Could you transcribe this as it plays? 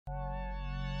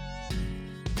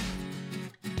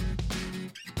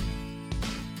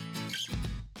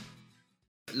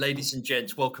Ladies and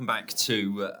gents, welcome back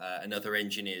to another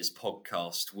Engineers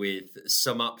podcast with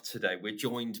SumUp today. We're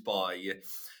joined by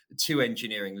two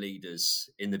engineering leaders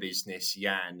in the business,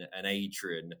 Jan and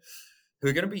Adrian, who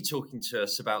are going to be talking to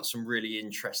us about some really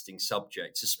interesting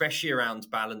subjects, especially around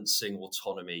balancing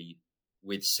autonomy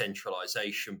with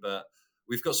centralization. But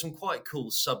we've got some quite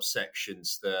cool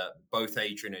subsections that both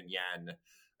Adrian and Jan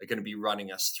are going to be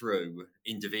running us through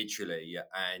individually.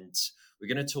 And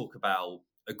we're going to talk about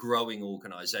a growing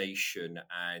organization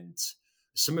and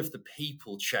some of the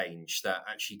people change that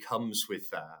actually comes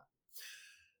with that.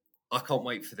 I can't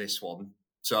wait for this one.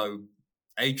 So,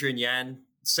 Adrian, Jan,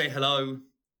 say hello.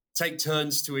 Take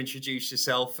turns to introduce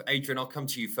yourself. Adrian, I'll come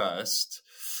to you first.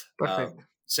 Perfect.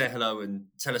 Say hello and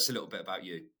tell us a little bit about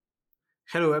you.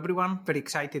 Hello, everyone. Very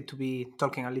excited to be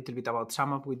talking a little bit about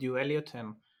SumUp with you, Elliot,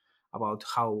 and about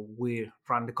how we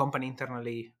run the company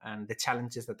internally and the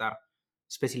challenges that are,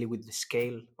 especially with the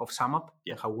scale of SumUp,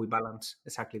 and how we balance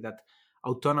exactly that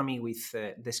autonomy with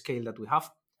the scale that we have.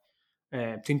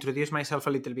 To introduce myself a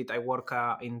little bit, I work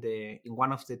in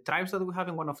one of the tribes that we have,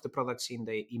 in one of the products in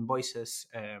the invoices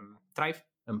tribe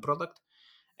and product.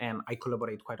 And I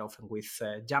collaborate quite often with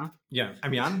Jan. Yeah,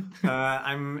 I'm Jan.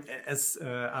 I'm, as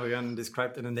Ariane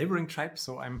described, in a neighboring tribe.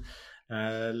 So I'm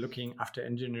looking after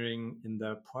engineering in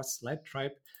the post-light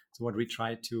tribe. So what we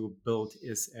try to build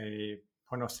is a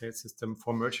point of sale system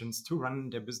for merchants to run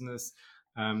their business,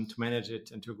 to manage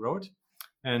it and to grow it.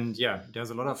 And yeah, there's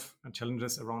a lot of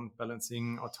challenges around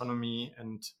balancing autonomy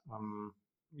and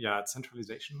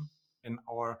centralization in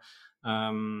our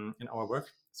work.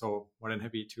 So more than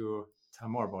happy to tell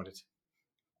more about it.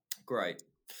 Great.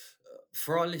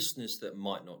 For our listeners that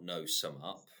might not know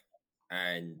SumUp,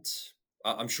 and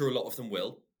I'm sure a lot of them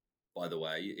will, by the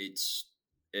way, it's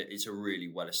a really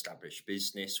well-established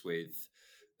business with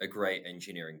a great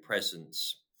engineering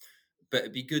presence. But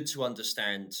it'd be good to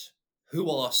understand, who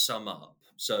are SumUp?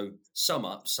 So sum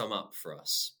up for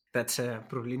us. That's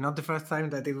probably not the first time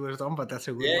that it was done, but that's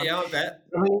a good one. Yeah, I bet.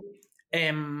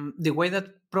 The way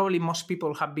that probably most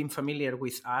people have been familiar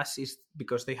with us is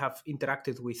because they have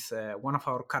interacted with one of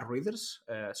our card readers.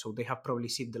 So they have probably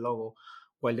seen the logo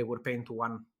while they were paying to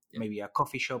one, maybe a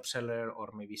coffee shop seller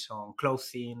or maybe some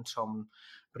clothing, some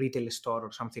retail store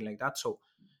or something like that. So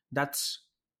that's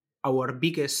our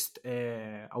biggest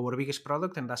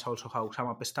product, and that's also how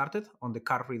SumUp started, on the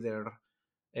card reader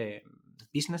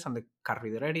business, on the card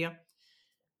reader area.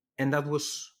 And that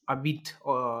was a bit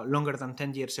longer than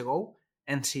 10 years ago.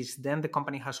 And since then, the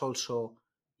company has also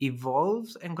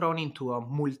evolved and grown into a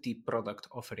multi-product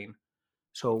offering.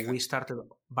 So we started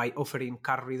by offering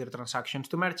card reader transactions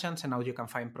to merchants, and now you can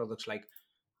find products like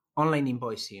online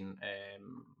invoicing,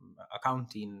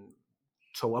 accounting,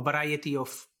 so a variety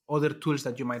of other tools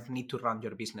that you might need to run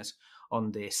your business on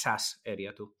the SaaS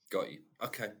area too. Got you.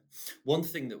 Okay. One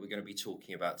thing that we're going to be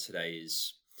talking about today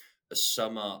is a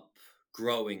SumUp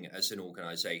growing as an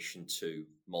organization to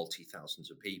multi-thousands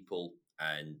of people,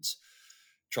 and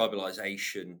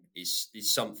tribalization is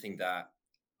something that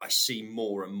I see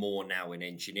more and more now in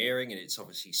engineering, and it's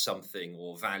obviously something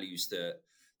or values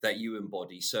that you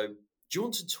embody. So do you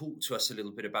want to talk to us a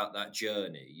little bit about that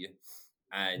journey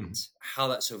and how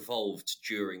that's evolved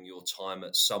during your time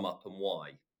at SumUp and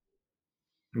why?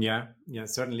 Yeah,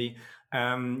 certainly.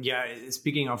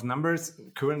 Speaking of numbers,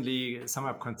 currently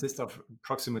SumUp consists of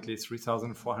approximately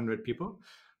 3,400 people.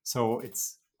 So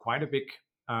it's quite a big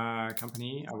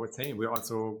company, I would say. We're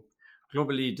also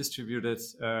globally distributed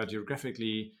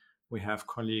geographically. We have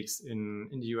colleagues in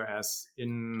the US,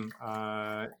 in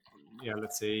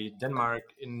let's say Denmark,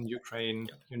 in Ukraine,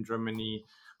 in Germany,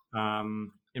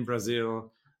 in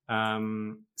Brazil.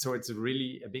 So it's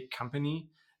really a big company.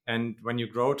 And when you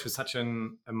grow to such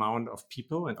an amount of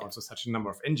people and also such a number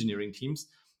of engineering teams,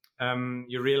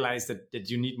 you realize that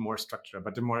you need more structure.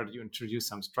 But the more you introduce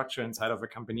some structure inside of a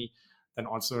company, then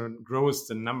also grows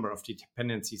the number of the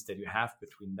dependencies that you have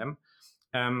between them.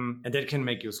 And that can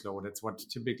make you slow. That's what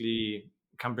typically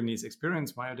companies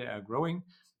experience while they are growing,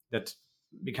 that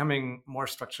becoming more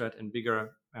structured and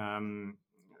bigger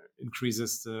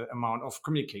increases the amount of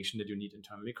communication that you need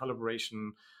internally,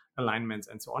 collaboration, alignments,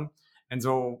 and so on. And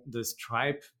so this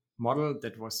tribe model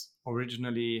that was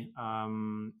originally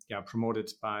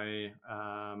promoted by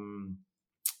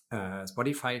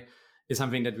Spotify is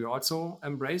something that we also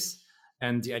embrace.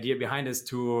 And the idea behind is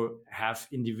to have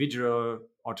individual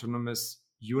autonomous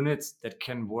units that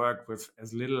can work with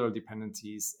as little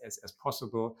dependencies as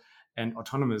possible and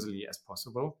autonomously as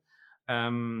possible,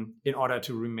 in order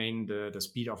to remain the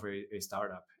speed of a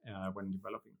startup when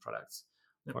developing products,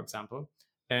 for example.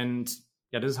 And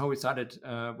this is how we started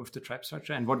with the tribe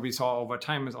structure. And what we saw over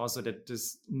time is also that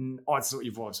this also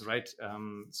evolves, right?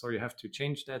 So you have to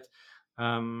change that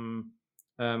a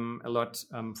lot.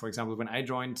 For example, when I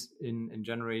joined in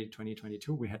January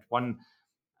 2022, we had one,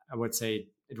 I would say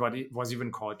it was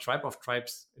even called Tribe of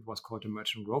Tribes. It was called the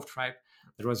Merchant Growth Tribe.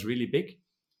 That was really big.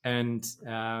 And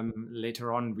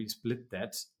later on, we split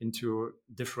that into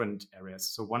different areas.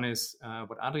 So one is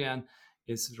what Adrian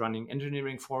is running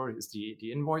engineering for, is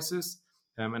the invoices.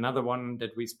 Another one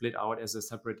that we split out as a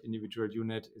separate individual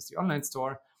unit is the online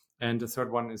store. And the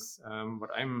third one is what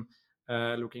I'm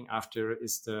looking after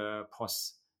is the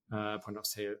POS, point of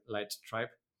sale light tribe.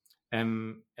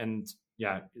 And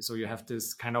yeah, so you have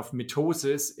this kind of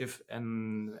mitosis if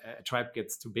a tribe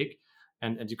gets too big,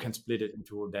 and you can split it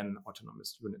into then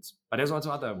autonomous units. But there's also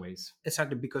other ways.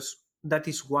 Exactly, because that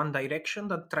is one direction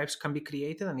that tribes can be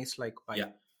created, and it's like by,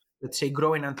 let's say,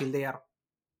 growing until they are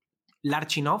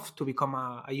large enough to become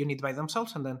a unit by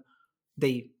themselves, and then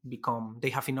they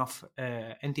have enough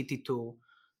entity to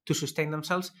sustain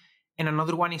themselves. And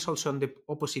another one is also on the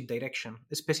opposite direction,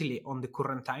 especially on the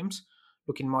current times,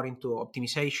 looking more into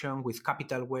optimization with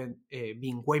capital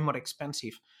being way more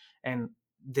expensive, and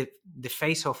the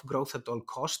phase of growth at all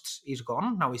costs is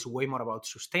gone. Now it's way more about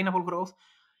sustainable growth.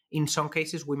 In some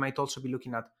cases, we might also be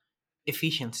looking at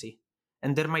efficiency.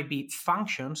 And there might be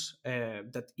functions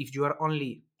that if you are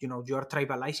only, you are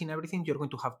tribalizing everything, you're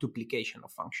going to have duplication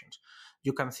of functions.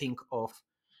 You can think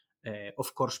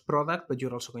of course, product, but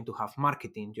you're also going to have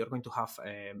marketing. You're going to have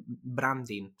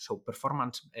branding, so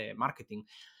performance marketing.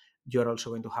 You're also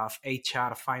going to have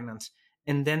HR, finance.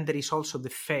 And then there is also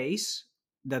the phase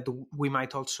that we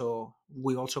also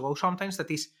go sometimes, that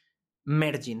is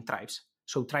merging tribes.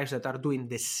 So tribes that are doing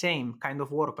the same kind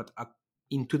of work, but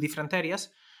in two different areas.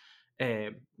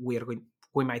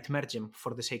 We might merge them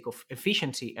for the sake of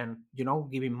efficiency and,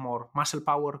 giving more muscle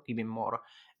power, giving more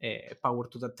power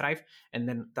to the tribe. And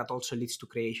then that also leads to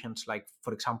creations like,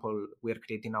 for example, we are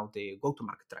creating now the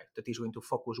go-to-market tribe that is going to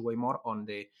focus way more on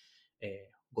the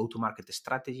go-to-market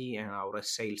strategy and our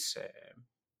sales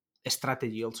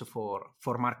strategy also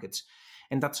for markets.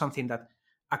 And that's something that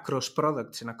across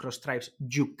products and across tribes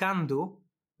you can do,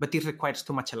 but it requires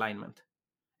too much alignment.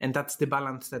 And that's the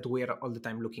balance that we are all the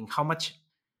time looking. How much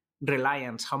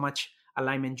reliance, how much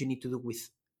alignment you need to do with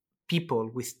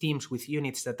people, with teams, with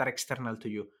units that are external to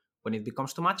you. When it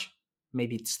becomes too much,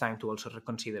 maybe it's time to also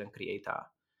reconsider and create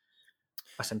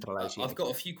a centralized unit. I've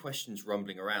got a few questions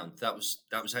rumbling around. That was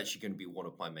actually going to be one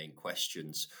of my main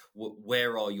questions.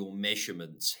 Where are your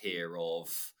measurements here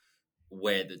of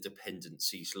where the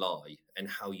dependencies lie and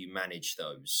how you manage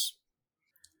those?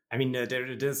 I mean,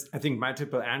 there's, I think,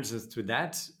 multiple answers to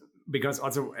that, because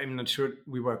also I'm not sure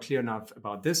we were clear enough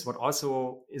about this. What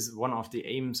also is one of the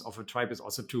aims of a tribe is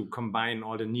also to combine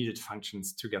all the needed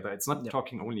functions together. It's not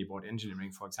talking only about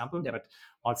engineering, for example, but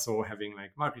also having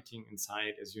like marketing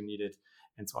inside as you need it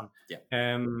and so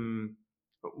on.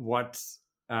 What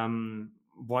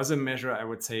was a measure, I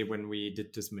would say, when we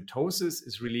did this mitosis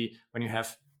is really when you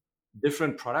have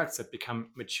different products that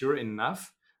become mature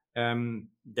enough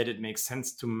that it makes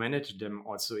sense to manage them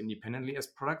also independently as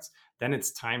products, then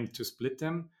it's time to split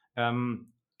them,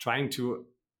 trying to,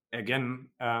 again,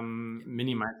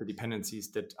 minimize the dependencies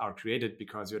that are created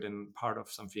because you're then part of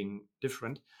something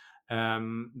different.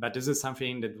 But this is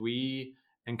something that we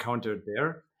encountered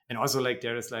there. And also, like,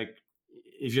 there is like,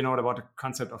 if you know about the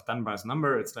concept of Dunbar's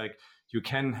number, it's like you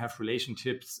can have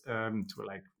relationships to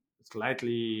like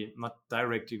slightly not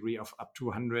direct degree of up to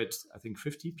 100, I think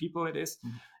 50 people it is.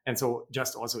 Mm-hmm. And so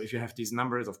just also if you have these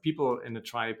numbers of people in a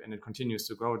tribe and it continues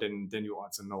to grow, then you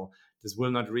also know this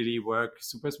will not really work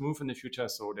super smooth in the future.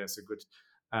 So there's a good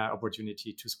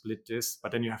opportunity to split this,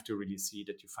 but then you have to really see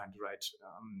that you find the right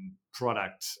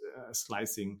product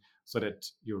slicing so that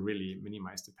you really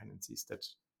minimize dependencies that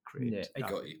create. I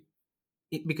got you.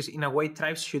 Because in a way,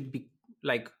 tribes should be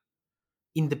like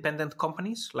independent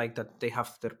companies, like that they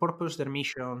have their purpose, their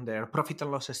mission, their profit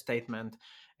and loss statement,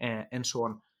 and so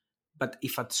on. But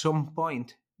if at some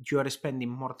point you are spending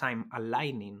more time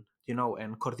aligning,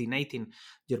 and coordinating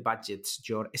your budgets,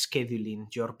 your scheduling,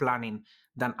 your planning,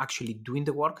 than actually doing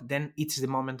the work, then it's the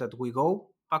moment that we go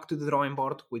back to the drawing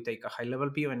board, we take a high-level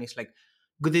view, and it's like,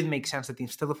 would it make sense that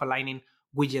instead of aligning,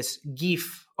 we just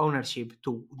give ownership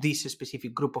to this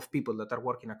specific group of people that are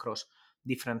working across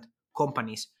different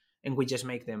companies, and we just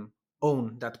make them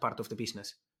own that part of the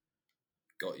business?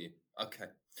 Got you. Okay.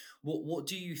 What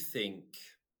do you think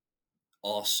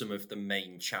are some of the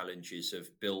main challenges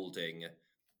of building,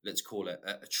 let's call it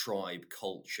a tribe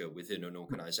culture within an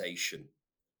organization?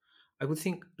 I would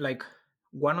think like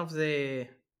one of the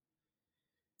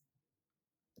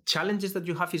challenges that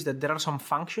you have is that there are some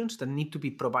functions that need to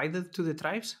be provided to the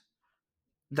tribes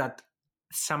that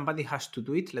somebody has to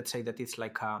do it. Let's say that it's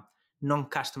like a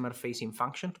non-customer facing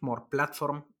function, more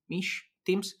platform-ish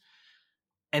teams.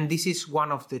 And this is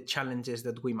one of the challenges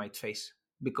that we might face,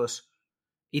 because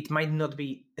it might not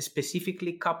be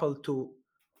specifically coupled to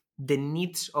the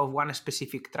needs of one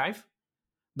specific tribe,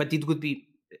 but it would be,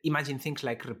 imagine things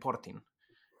like reporting.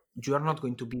 You are not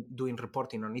going to be doing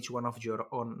reporting on each one of your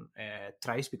own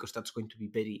tribes, because that's going to be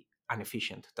very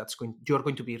inefficient. You're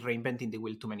going to be reinventing the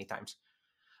wheel too many times.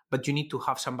 But you need to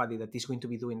have somebody that is going to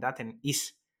be doing that and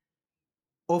is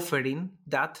offering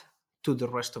that to the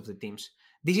rest of the teams.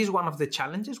 This is one of the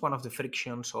challenges, one of the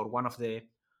frictions, or one of the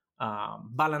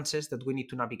balances that we need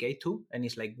to navigate to. And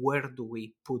it's like, where do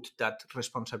we put that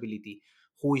responsibility?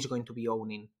 Who is going to be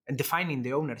owning and defining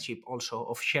the ownership also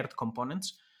of shared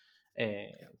components?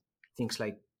 Things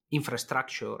like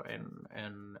infrastructure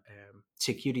and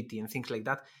security and things like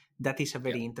that. That is a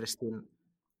very interesting,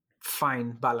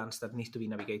 fine balance that needs to be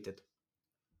navigated.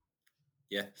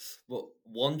 Yeah. Well,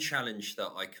 one challenge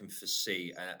that I can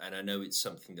foresee, and I know it's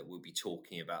something that we'll be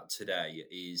talking about today,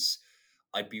 is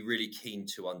I'd be really keen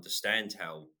to understand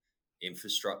how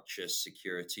infrastructure,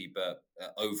 security, but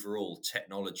overall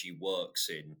technology works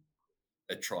in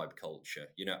a tribe culture,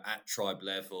 at tribe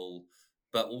level,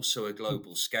 but also a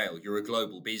global scale. You're a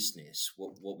global business,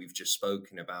 what we've just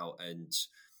spoken about, and,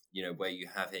 where you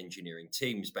have engineering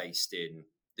teams based in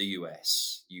the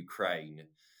US, Ukraine,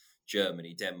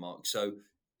 Germany, Denmark. So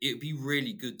it'd be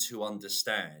really good to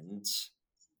understand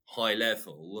high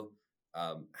level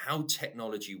how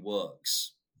technology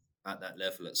works at that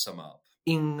level at SumUp.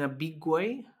 In a big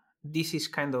way, this is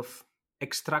kind of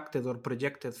extracted or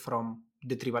projected from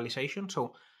the tribalization.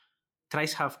 So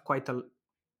tribes have quite a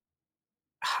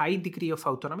high degree of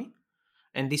autonomy,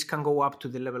 and this can go up to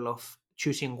the level of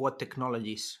choosing what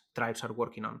technologies tribes are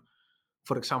working on.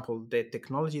 For example, the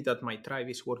technology that my tribe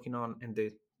is working on and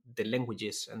the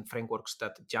languages and frameworks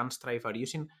that Jan's tribe are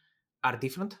using are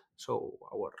different. So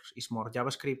ours is more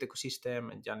JavaScript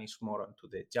ecosystem, and Jan is more onto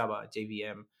the Java,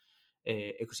 JVM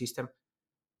ecosystem.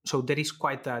 So there is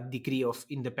quite a degree of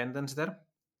independence there.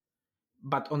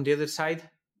 But on the other side,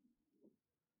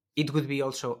 it would be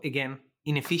also, again,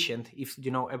 inefficient if,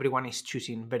 everyone is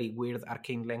choosing very weird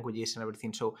arcane languages and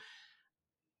everything. So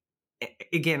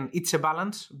again, it's a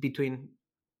balance between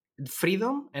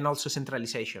freedom and also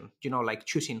centralization, like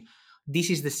choosing this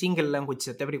is the single language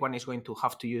that everyone is going to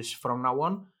have to use from now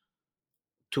on,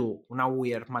 to now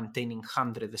we are maintaining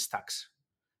 100 stacks.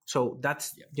 So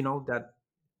that's, that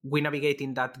we navigate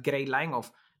in that gray line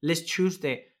of let's choose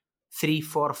the 3,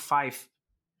 4, 5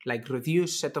 like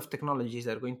reduced set of technologies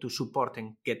that are going to support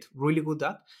and get really good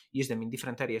at, use them in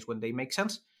different areas when they make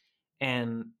sense,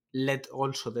 and let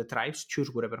also the tribes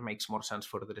choose whatever makes more sense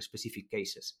for their specific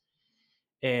cases.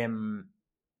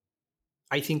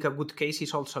 I think a good case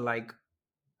is also like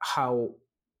how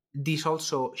this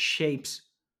also shapes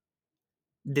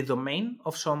the domain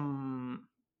of some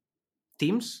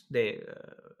teams, the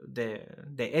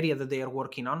area that they are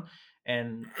working on,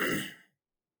 and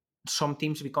some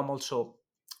teams become also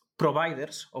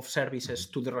providers of services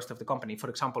to the rest of the company. For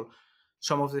example,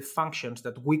 some of the functions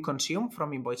that we consume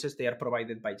from invoices, they are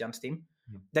provided by Jan's team.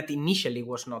 That initially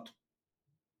was not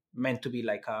meant to be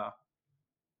like a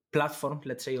platform,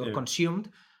 let's say, or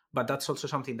consumed, but that's also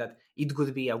something that it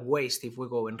would be a waste if we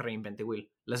go and reinvent the wheel.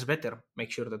 Let's better make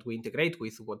sure that we integrate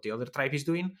with what the other tribe is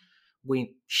doing.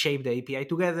 We shape the API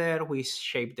together, we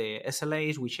shape the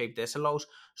SLAs, we shape the SLOs,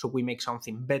 so we make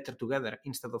something better together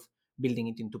instead of building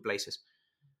it into places.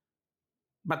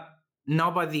 But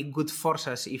nobody could force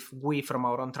us if we, from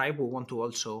our own tribe, we want to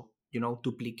also,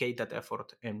 duplicate that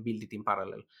effort and build it in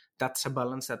parallel. That's a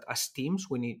balance that as teams,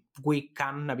 we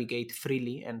can navigate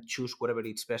freely and choose whatever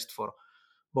is best for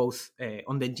both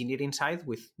on the engineering side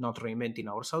with not reinventing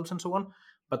ourselves and so on,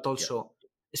 but also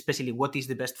especially what is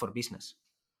the best for business.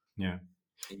 Yeah.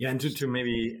 And to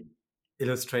maybe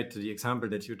illustrate the example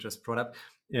that you just brought up,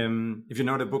 if you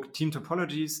know the book Team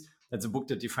Topologies, that's a book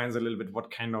that defines a little bit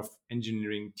what kind of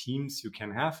engineering teams you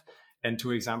can have. And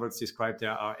 2 examples described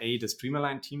there are the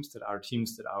stream-aligned teams that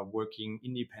are working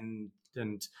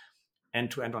independent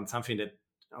end-to-end on something that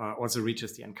also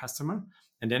reaches the end customer.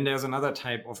 And then there's another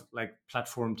type of like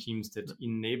platform teams that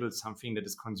enable something that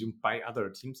is consumed by other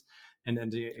teams. And then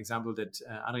the example that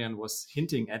Adrian was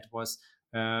hinting at was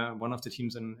one of the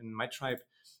teams in my tribe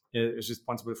is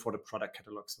responsible for the product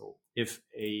catalog. So if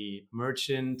a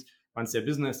merchant runs their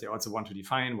business, they also want to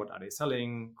define what are they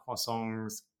selling,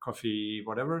 croissants, coffee,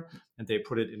 whatever, and they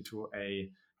put it into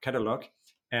a catalog.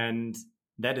 And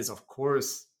that is, of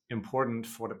course, important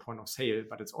for the point of sale,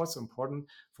 but it's also important,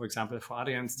 for example, for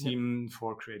Adrian's team,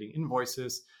 for creating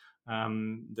invoices.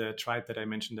 The tribe that I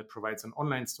mentioned that provides an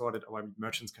online store that our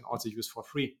merchants can also use for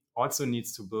free also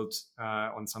needs to build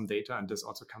on some data, and this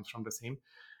also comes from the same.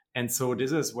 And so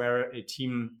this is where a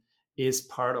team is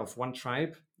part of one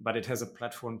tribe, but it has a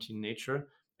platform team nature.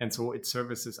 And so its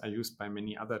services are used by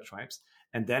many other tribes.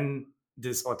 And then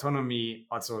this autonomy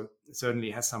also certainly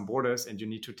has some borders, and you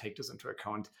need to take this into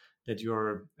account that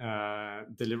you're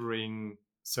delivering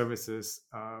services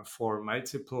for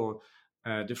multiple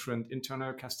different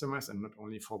internal customers and not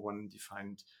only for one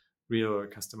defined real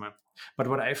customer. But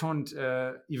what I found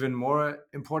even more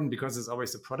important, because it's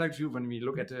always the product view, when we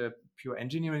look at the pure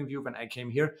engineering view, when I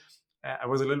came here, I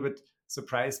was a little bit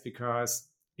surprised because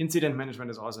incident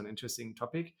management is also an interesting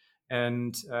topic.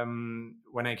 And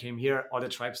when I came here, all the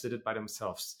tribes did it by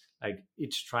themselves. Like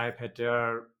each tribe had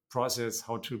their process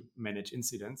how to manage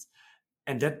incidents.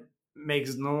 And that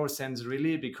makes no sense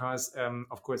really, because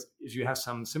of course, if you have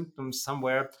some symptoms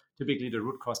somewhere, typically the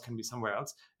root cause can be somewhere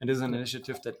else. And this is an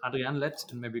initiative that Adrian led,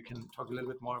 and maybe we can talk a little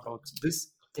bit more about this.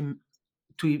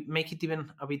 To make it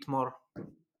even a bit more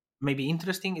maybe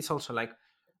interesting, it's also like,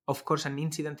 of course, an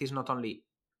incident is not only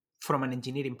from an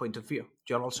engineering point of view.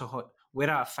 You're also, we're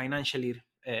a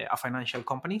financial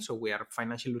company, so we are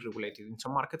financially regulated in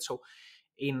some markets. So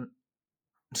in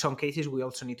some cases, we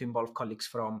also need to involve colleagues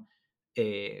from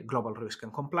global risk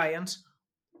and compliance,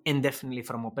 and definitely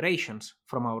from operations,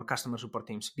 from our customer support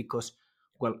teams, because,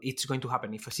 well, it's going to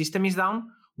happen. If a system is down,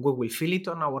 we will feel it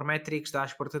on our metrics,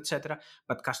 dashboard, etc.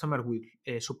 But customer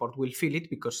support will feel it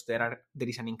because there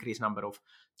is an increased number of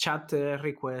chat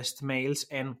requests, mails,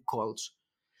 and calls.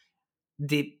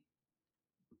 The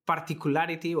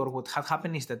particularity, or what had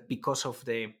happened, is that because of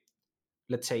the,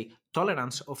 let's say,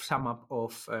 tolerance of SumUp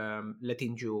of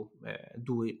letting you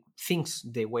do things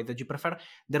the way that you prefer,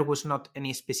 there was not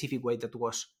any specific way that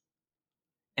was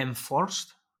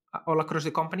enforced all across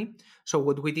the company. So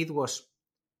what we did was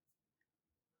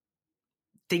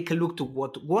take a look to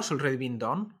what was already being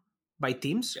done by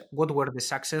teams. What were the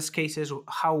success cases?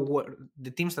 How were the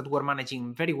teams that were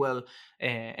managing very well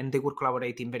and they were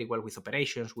collaborating very well with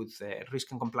operations, with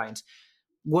risk and compliance?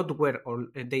 What were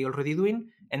they already doing,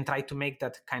 and try to make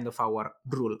that kind of our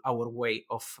rule, our way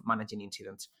of managing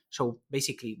incidents. So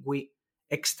basically, we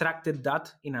extracted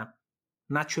that in a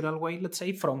natural way, let's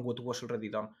say, from what was already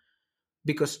done.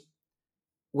 Because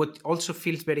what also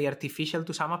feels very artificial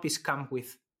to SumUp is come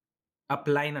with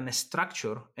applying a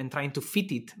structure and trying to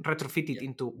retrofit it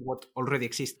into what already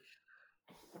exists.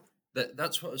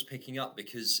 That's what I was picking up,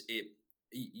 because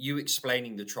you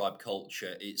explaining the tribe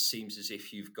culture, it seems as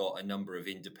if you've got a number of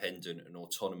independent and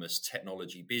autonomous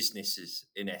technology businesses,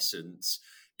 in essence,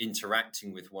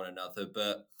 interacting with one another.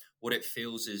 But what it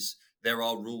feels is there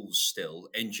are rules still,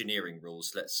 engineering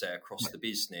rules, let's say, across the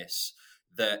business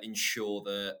that ensure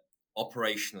that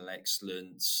operational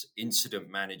excellence, incident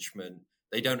management,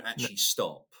 they don't actually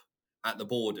stop at the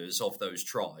borders of those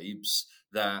tribes,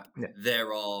 that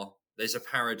there's a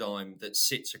paradigm that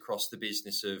sits across the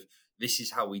business of this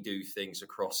is how we do things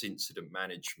across incident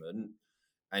management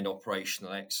and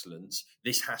operational excellence.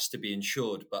 This has to be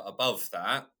ensured. But above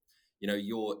that,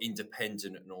 you're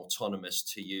independent and autonomous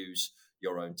to use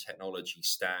your own technology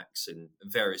stacks and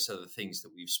various other things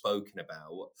that we've spoken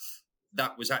about.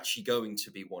 That was actually going to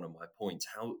be one of my points.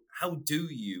 How do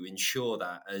you ensure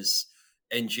that as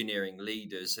engineering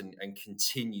leaders and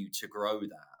continue to grow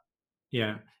that?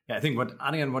 Yeah, I think what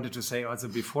Adrian wanted to say also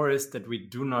before is that we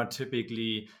do not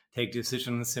typically take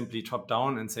decisions simply top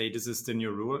down and say, this is the new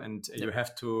rule and you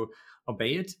have to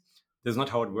obey it. That's not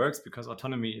how it works, because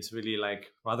autonomy is really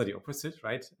like rather the opposite,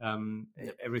 right?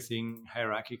 Everything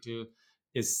hierarchical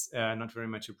is not very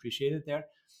much appreciated there.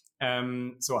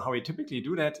 So how we typically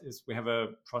do that is we have a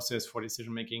process for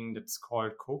decision-making that's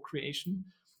called co-creation.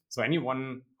 So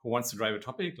anyone who wants to drive a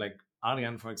topic, like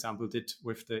Adrian, for example, did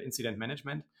with the incident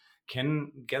management,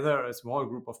 can gather a small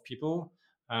group of people,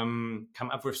 come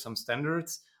up with some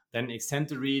standards, then extend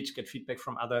the reach, get feedback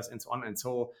from others, and so on. And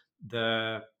so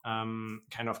the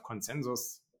kind of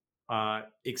consensus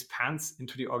expands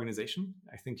into the organization.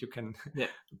 I think you can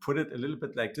put it a little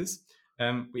bit like this.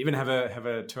 We even have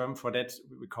a term for that.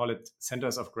 We call it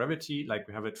centers of gravity. Like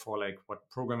we have it for like what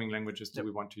programming languages do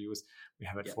we want to use. We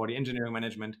have it for the engineering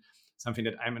management. Something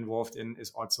that I'm involved in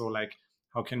is also like,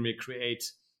 how can we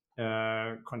create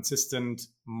consistent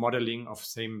modeling of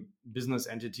same business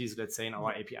entities, let's say in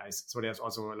our APIs. So there's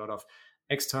also a lot of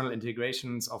external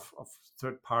integrations of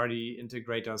third-party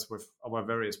integrators with our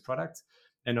various products.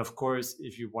 And of course,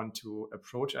 if you want to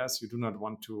approach us, you do not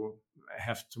want to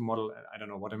have to model, I don't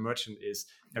know, what a merchant is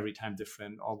every time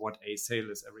different, or what a sale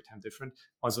is every time different.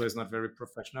 Also, it's not very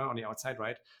professional on the outside,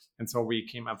 right? And so we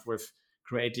came up with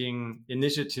creating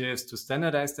initiatives to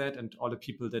standardize that, and all the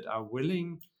people that are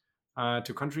willing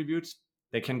to contribute,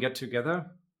 they can get together,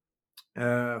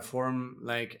 form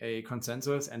like a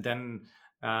consensus, and then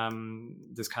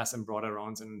discuss in broader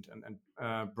rounds and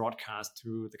broadcast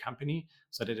to the company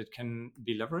so that it can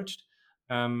be leveraged.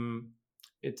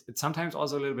 It's sometimes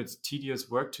also a little bit tedious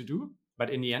work to do, but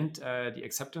in the end, the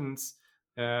acceptance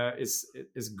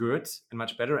is good and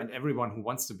much better, and everyone who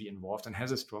wants to be involved and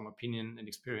has a strong opinion and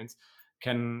experience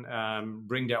can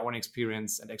bring their own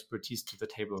experience and expertise to the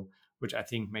table, which I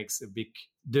think makes a big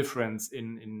difference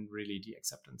in really the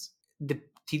acceptance. The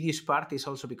tedious part is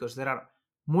also because there are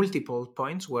multiple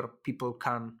points where people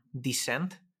can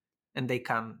dissent, and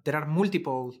there are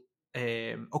multiple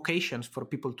occasions for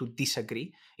people to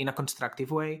disagree in a constructive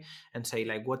way and say,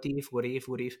 like, what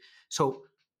if. So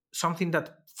something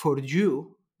that for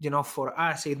you, for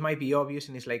us, it might be obvious,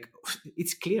 and it's like,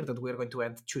 it's clear that we're going to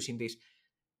end choosing this.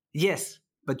 Yes,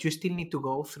 but you still need to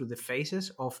go through the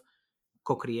phases of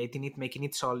co-creating it, making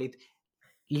it solid,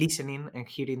 listening and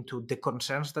hearing to the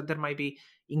concerns that there might be,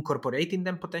 incorporating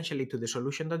them potentially to the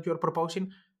solution that you're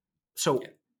proposing. So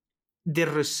the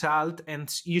result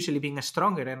ends usually being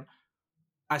stronger. And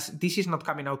as this is not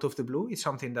coming out of the blue, it's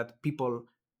something that people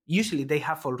usually they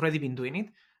have already been doing it.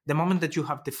 The moment that you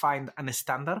have defined a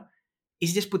standard,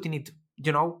 it's just putting it,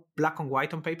 black and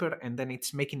white on paper, and then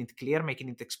it's making it clear, making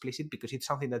it explicit, because it's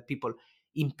something that people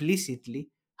implicitly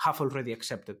have already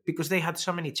accepted because they had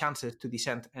so many chances to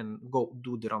dissent and go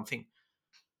do their own thing.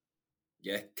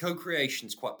 Yeah, co-creation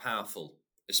is quite powerful,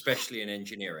 especially in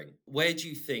engineering. Where do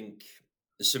you think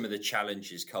some of the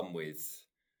challenges come with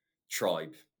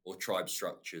tribe or tribe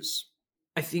structures?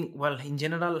 I think, well, in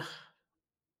general,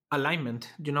 alignment.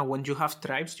 When you have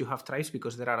tribes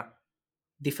because there are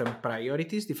different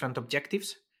priorities, different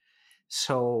objectives.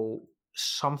 So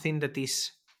something that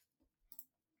it's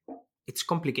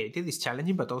complicated, it's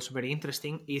challenging, but also very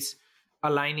interesting is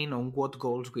aligning on what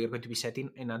goals we are going to be setting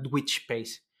and at which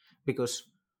pace. Because,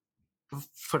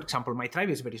 for example, my tribe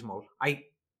is very small.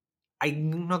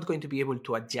 I'm not going to be able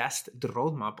to adjust the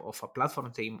roadmap of a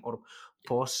platform team or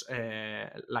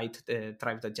post-light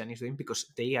tribe that Jan is doing because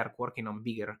they are working on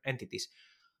bigger entities.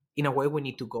 In a way, we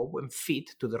need to go and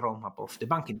fit to the roadmap of the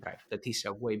banking tribe that is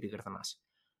way bigger than us.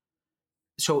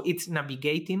 So it's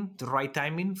navigating the right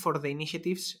timing for the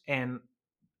initiatives,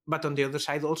 but on the other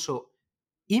side also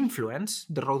influence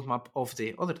the roadmap of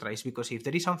the other tribes, because if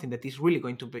there is something that is really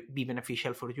going to be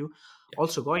beneficial for you,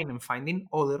 also going and finding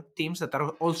other teams that are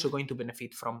also going to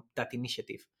benefit from that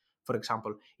initiative. For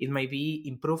example, it might be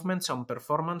improvements on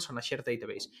performance on a shared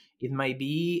database. It might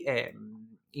be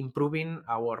improving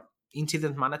our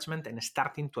incident management and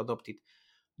starting to adopt it.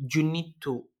 You need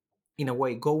to, in a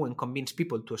way, go and convince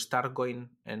people to start going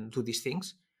and do these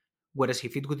things. Whereas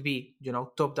if it would be,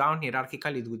 top down,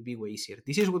 hierarchical, it would be way easier.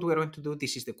 This is what we're going to do.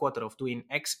 This is the quarter of doing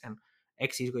X, and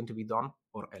X is going to be done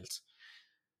or else.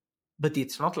 But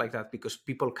it's not like that, because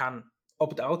people can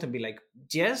opt out and be like,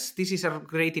 yes, this is a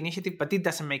great initiative, but it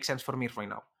doesn't make sense for me right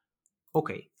now.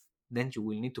 Okay, then you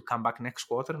will need to come back next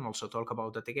quarter and also talk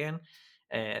about that again.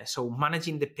 So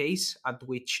managing the pace at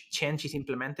which change is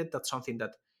implemented, that's something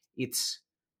that it's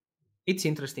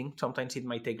interesting. Sometimes it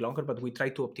might take longer, but we try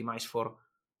to optimize for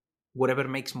whatever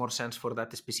makes more sense for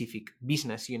that specific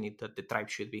business unit that the tribe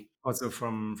should be. Also,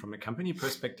 from a company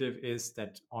perspective, is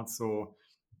that also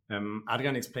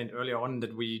Adrian explained earlier on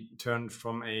that we turned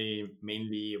from a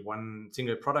mainly one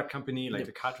single product company, like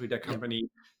the card reader company,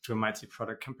 to a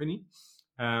multi-product company.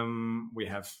 We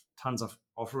have tons of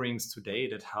offerings today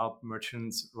that help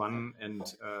merchants run and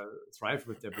thrive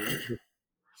with their business.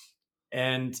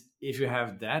 And if you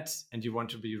have that and you want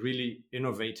to be really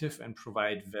innovative and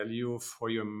provide value for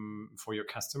your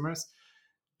customers,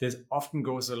 this often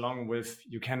goes along with,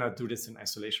 you cannot do this in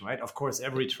isolation, right? Of course,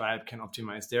 every tribe can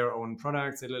optimize their own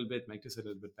products a little bit, make this a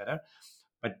little bit better.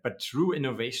 But true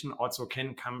innovation also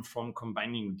can come from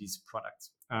combining these products.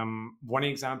 One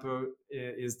example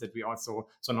is that we also,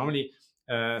 so normally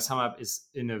SumUp is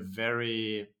in a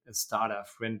very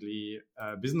startup-friendly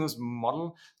business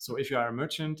model. So if you are a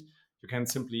merchant, you can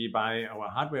simply buy our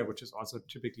hardware, which is also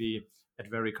typically at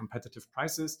very competitive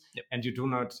prices. And you do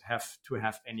not have to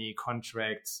have any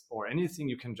contracts or anything.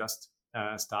 You can just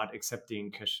start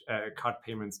accepting card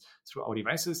payments through our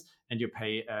devices, and you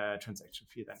pay a transaction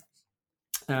fee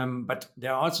then. But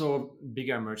there are also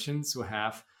bigger merchants who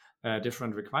have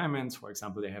different requirements. For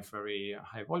example, they have very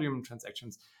high volume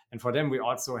transactions. And for them, we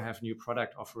also have new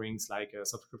product offerings like a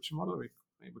subscription model.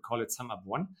 We call it SumUp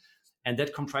One. And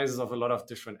that comprises of a lot of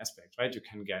different aspects, right? You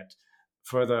can get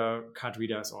further card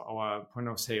readers or our point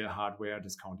of sale hardware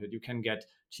discounted. You can get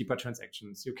cheaper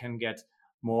transactions. You can get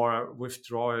more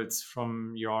withdrawals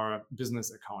from your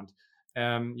business account.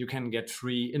 You can get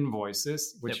free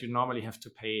invoices, which you normally have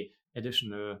to pay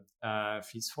additional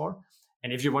fees for.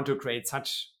 And if you want to create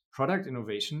such product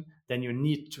innovation, then you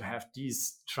need to have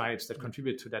these tribes that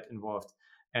contribute to that involved.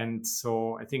 And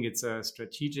so I think it's a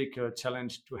strategic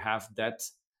challenge to have that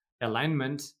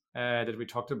alignment that we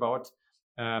talked about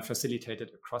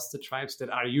facilitated across the tribes that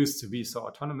are used to be so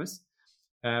autonomous.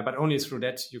 But only through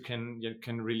that you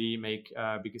can really make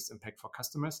biggest impact for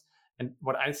customers. And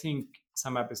what I think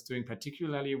SumUp is doing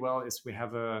particularly well is we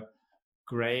have a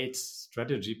great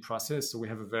strategy process. So we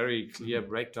have a very clear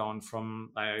breakdown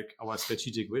from like our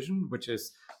strategic vision, which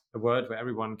is a world where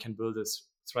everyone can build a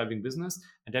thriving business.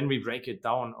 And then we break it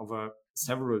down over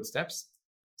several steps.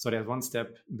 So there's one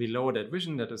step below that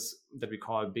vision that we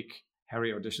call big,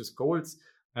 hairy, audacious goals.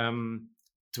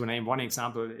 To name one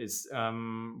example is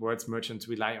world's merchants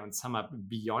rely on SumUp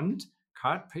beyond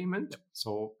card payment.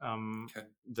 So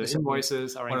the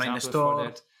invoices are an example for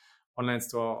that. Online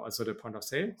store, also the point of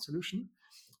sale solution.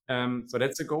 So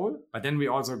that's a goal. But then we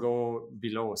also go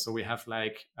below. So we have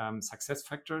like success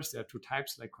factors. There are two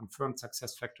types, like confirmed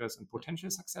success factors and potential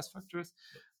success factors.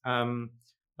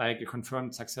 Like a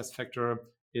confirmed success factor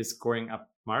is going up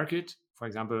market. For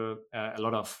example, a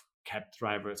lot of cab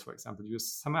drivers, for example,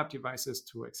 use SumUp devices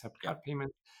to accept card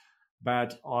payment.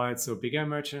 But also bigger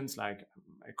merchants like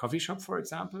a coffee shop, for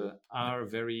example, are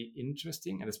very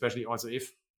interesting. And especially also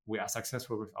if we are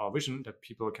successful with our vision that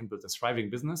people can build a thriving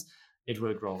business, it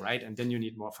will grow, right? And then you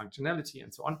need more functionality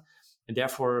and so on. And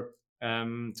therefore,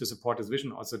 to support this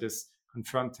vision, also this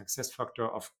confirmed success factor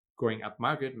of going up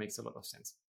market makes a lot of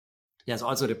sense. There's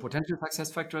also the potential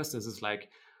success factors. This is like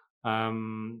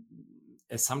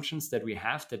assumptions that we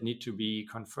have that need to be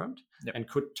confirmed and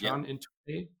could turn into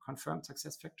a confirmed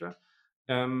success factor.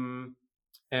 And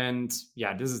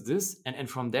this is this. And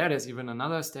from there, there's even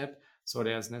another step. So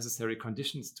there's necessary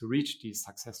conditions to reach these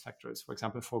success factors. For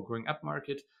example, for going up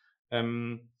market,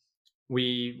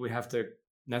 we have the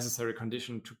necessary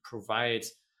condition to provide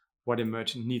what a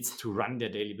merchant needs to run their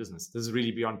daily business. This is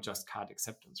really beyond just card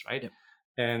acceptance, right?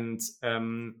 And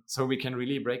so we can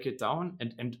really break it down.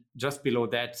 And just below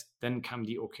that, then come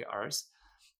the OKRs.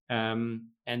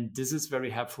 And this is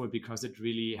very helpful because it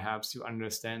really helps you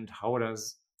understand how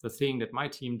does the thing that my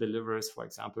team delivers, for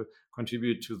example,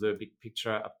 contribute to the big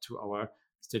picture up to our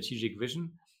strategic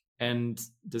vision. And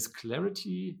this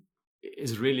clarity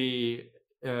is really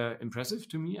impressive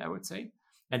to me, I would say.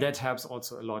 And that helps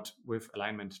also a lot with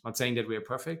alignment. Not saying that we are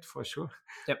perfect, for sure.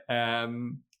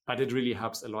 But it really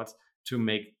helps a lot to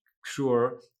make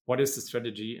sure what is the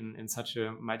strategy in such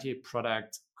a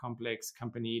multi-product, complex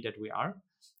company that we are,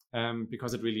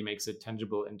 because it really makes it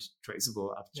tangible and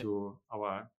traceable up to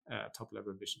our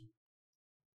top-level vision.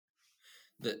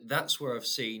 That's where I've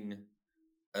seen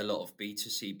a lot of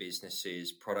B2C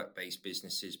businesses, product-based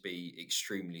businesses be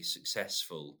extremely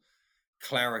successful.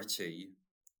 Clarity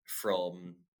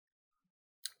from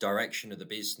direction of the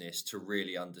business to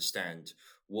really understand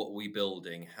what are we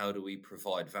building, how do we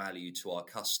provide value to our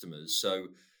customers. So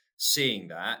seeing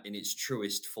that in its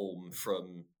truest form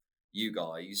from you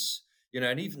guys,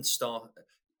 and even start,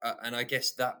 and I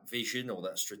guess that vision or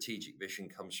that strategic vision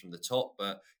comes from the top,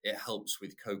 but it helps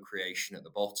with co-creation at the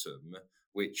bottom,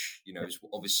 which, is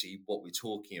obviously what we're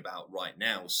talking about right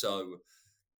now. So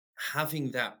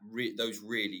having that those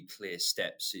really clear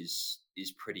steps is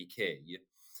pretty key.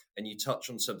 And you touch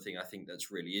on something I think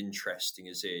that's really interesting,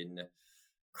 as in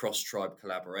cross-tribe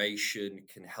collaboration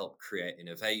can help create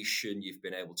innovation. You've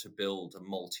been able to build a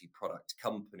multi-product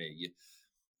company.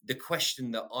 The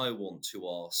question that I want to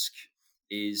ask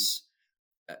is,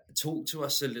 talk to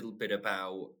us a little bit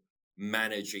about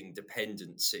managing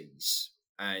dependencies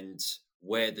and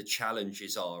where the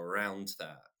challenges are around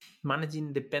that.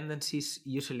 Managing dependencies,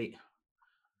 usually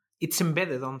it's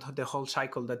embedded on the whole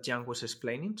cycle that Jan was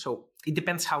explaining. So it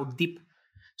depends how deep.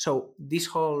 So this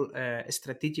whole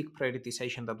strategic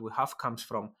prioritization that we have comes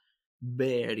from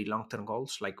very long-term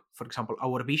goals. Like, for example,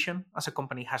 our vision as a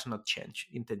company has not changed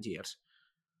in 10 years.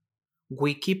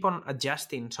 We keep on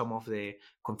adjusting some of the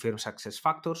confirmed success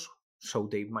factors, so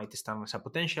they might stand as a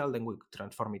potential, then we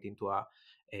transform it into a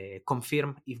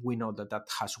confirm if we know that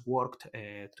has worked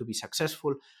to be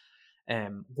successful.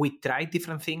 We try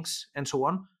different things and so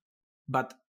on,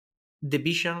 but the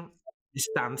vision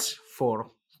stands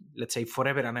for, let's say,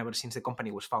 forever and ever since the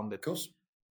company was founded. Of course.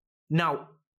 Now,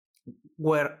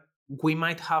 where we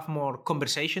might have more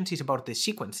conversations is about the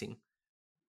sequencing.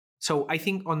 So I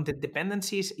think on the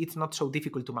dependencies, it's not so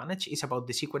difficult to manage. It's about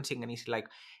the sequencing, and it's like,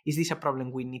 is this a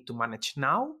problem we need to manage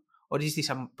now? Or is this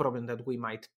a problem that we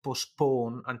might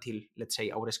postpone until, let's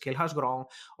say, our scale has grown,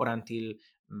 or until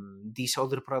this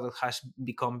other product has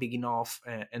become big enough,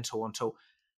 and so on. So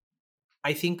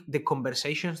I think the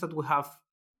conversations that we have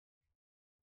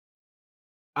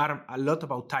are a lot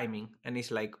about timing, and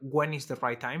it's like, when is the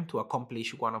right time to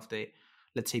accomplish one of the,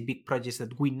 let's say, big projects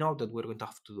that we know that we're going to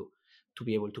have to do to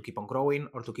be able to keep on growing,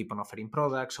 or to keep on offering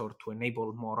products, or to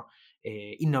enable more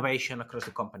innovation across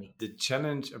the company. The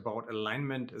challenge about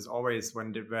alignment is always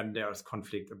when there's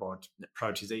conflict about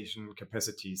prioritization,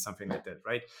 capacity, something like that,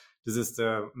 right? This is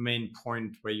the main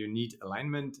point where you need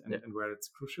alignment, and where it's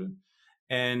crucial.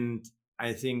 And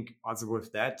I think also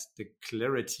with that, the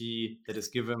clarity that is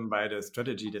given by the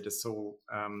strategy that is so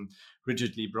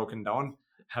rigidly broken down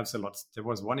helps a lot. There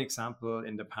was one example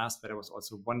in the past where there was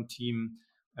also one team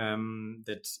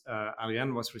that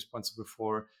Ariane was responsible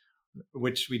for,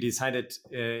 which we decided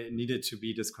needed to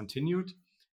be discontinued.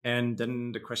 And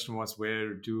then the question was,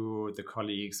 where do the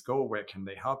colleagues go? Where can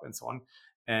they help? And so on.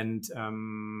 And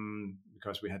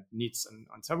because we had needs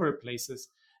on several places.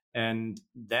 And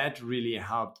that really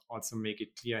helped also make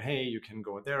it clear, hey, you can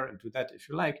go there and do that if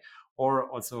you like. Or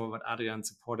also what Adrian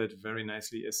supported very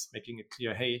nicely is making it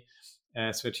clear, hey,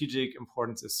 strategic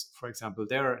importance is, for example,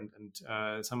 there.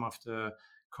 And some of the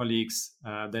colleagues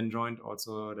then joined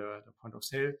also the point of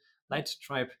sale Light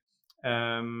tribe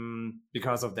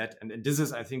because of that. And this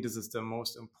is, I think this is the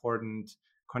most important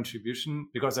contribution,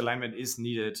 because alignment is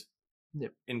needed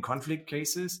in conflict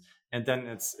cases. And then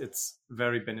it's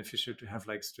very beneficial to have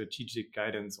like strategic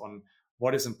guidance on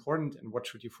what is important and what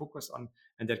should you focus on.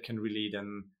 And that can really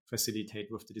then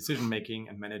facilitate with the decision making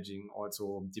and managing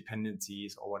also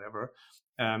dependencies or whatever.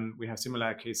 We have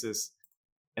similar cases,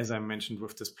 as I mentioned,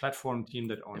 with this platform team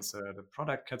that owns the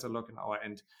product catalog in our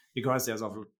end, because there's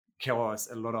of course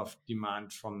a lot of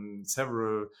demand from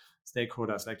several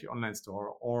stakeholders, like the online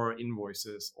store or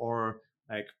invoices or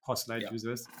like post-light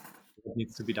users. It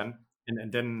needs to be done.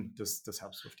 And then this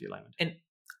helps with the alignment. And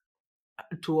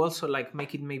to also like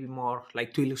make it maybe more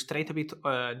like to illustrate a bit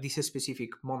this specific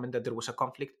moment that there was a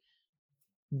conflict,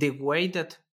 the way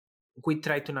that we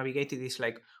try to navigate it is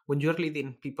like, when you're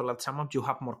leading people at SumUp, you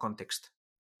have more context.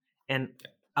 And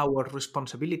our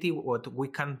responsibility, what we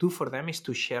can do for them, is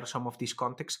to share some of this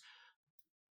context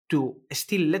to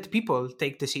still let people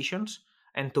take decisions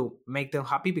and to make them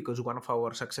happy, because one of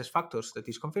our success factors that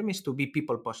is confirmed is to be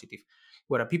people positive.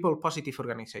 We're a people positive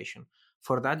organization.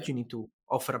 For that, you need to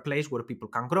offer a place where people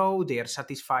can grow, they are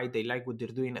satisfied, they like what they're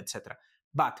doing, etc.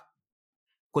 But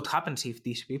what happens if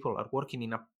these people are working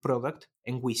in a product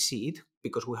and we see it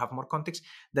because we have more context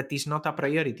that is not a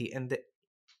priority, and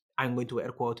I'm going to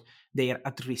air quote, they are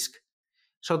at risk.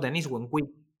 So then is when we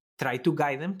try to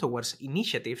guide them towards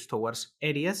initiatives, towards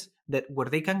areas that where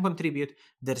they can contribute,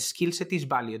 their skill set is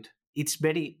valued,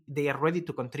 they are ready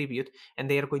to contribute, and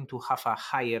they are going to have a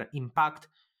higher impact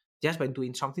just by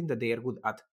doing something that they are good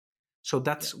at. So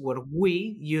that's where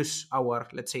we use our,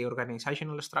 let's say,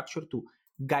 organizational structure to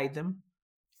guide them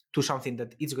to something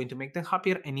that is going to make them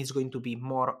happier and is going to be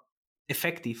more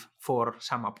effective for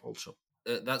SumUp also.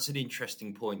 That's an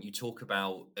interesting point. You talk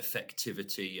about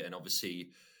effectivity, and obviously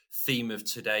theme of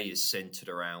today is centered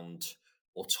around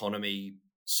autonomy,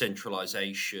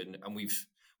 centralization, and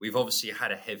we've obviously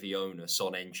had a heavy onus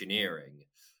on engineering.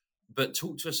 But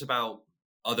talk to us about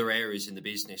other areas in the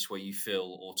business where you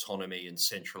feel autonomy and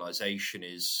centralization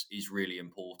is really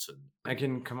important. I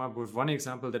can come up with one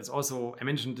example that is also, I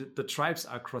mentioned the tribes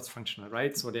are cross-functional,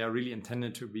 right? So they are really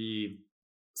intended to be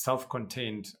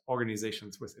self-contained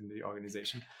organizations within the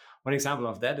organization. One example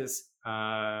of that is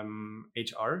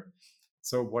HR.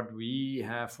 So what we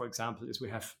have, for example, is we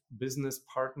have business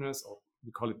partners, or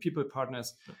we call it people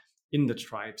partners, in the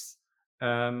tribes. They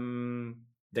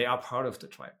are part of the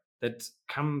tribe. That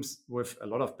comes with a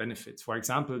lot of benefits. For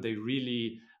example, they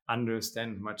really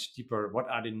understand much deeper what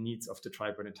are the needs of the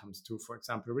tribe when it comes to, for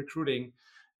example, recruiting.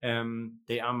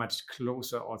 They are much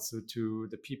closer also to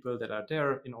the people that are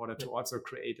there in order to also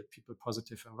create a people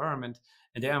positive environment.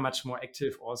 And they are much more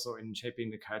active also in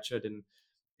shaping the culture than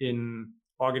in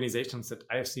organizations that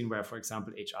I have seen where, for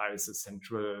example, HR is a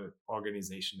central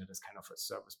organization that is kind of a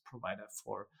service provider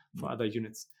for other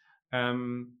units.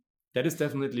 That is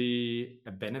definitely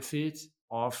a benefit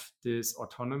of this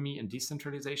autonomy and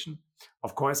decentralization.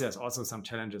 Of course, there's also some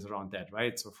challenges around that,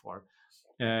 right? So for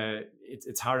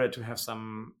it's harder to have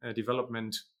some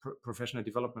professional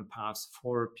development paths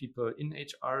for people in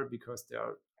HR because there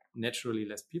are naturally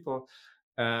less people.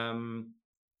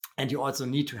 And you also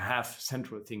need to have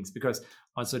central things, because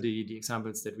also the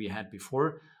examples that we had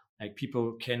before, like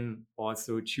people can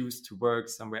also choose to work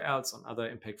somewhere else on other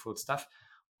impactful stuff,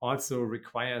 also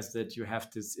requires that you have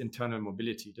this internal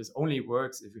mobility. This only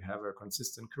works if you have a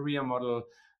consistent career model,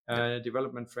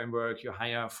 development framework, you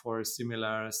hire for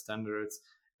similar standards,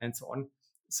 and so on.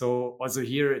 So also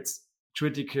here it's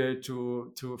critical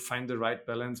to find the right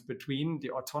balance between the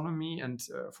autonomy and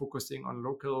focusing on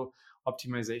local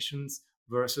optimizations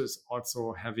versus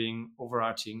also having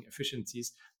overarching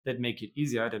efficiencies that make it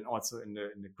easier, then also in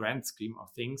the grand scheme of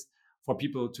things, for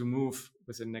people to move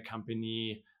within the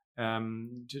company,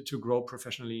 to grow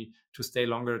professionally, to stay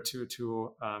longer,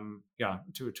 to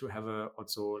have a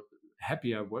also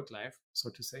happier work life, so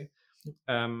to say.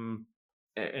 And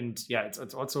yeah,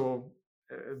 it's also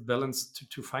a balance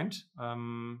to find,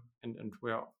 and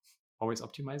we're always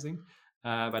optimizing,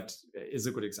 but is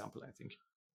a good example, I think.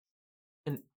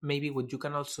 And maybe what you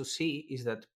can also see is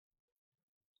that,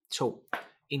 so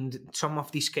in some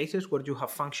of these cases where you have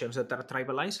functions that are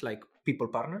tribalized, like people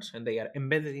partners, and they are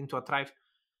embedded into a tribe,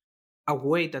 a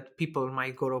way that people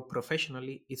might grow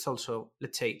professionally is also,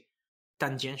 let's say,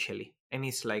 tangentially. And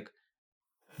it's like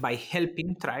by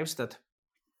helping tribes that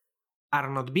are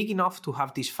not big enough to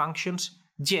have these functions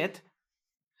yet,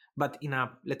 but in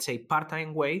a, let's say,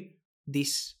 part-time way,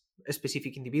 these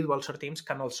specific individuals or teams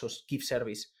can also give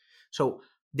service. So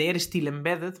they're still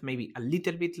embedded, maybe a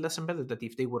little bit less embedded than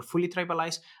if they were fully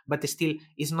tribalized, but still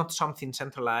it's not something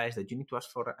centralized that you need to ask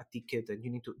for a ticket and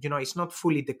you need to, it's not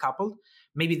fully decoupled.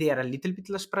 Maybe they are a little bit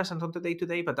less present on the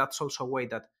day-to-day, but that's also a way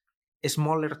that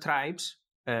smaller tribes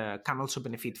can also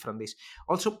benefit from this.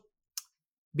 Also,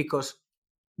 because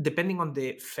depending on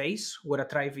the phase where a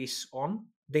tribe is on,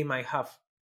 they might have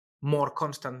more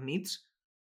constant needs.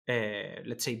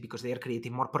 Let's say because they are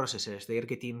creating more processes, they are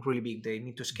getting really big, they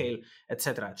need to scale,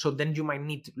 etc. So then you might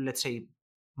need, let's say,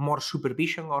 more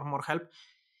supervision or more help.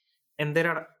 And there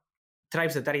are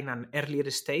tribes that are in an earlier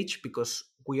stage because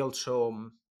we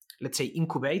also, let's say,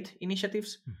 incubate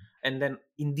initiatives. And then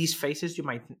in these phases,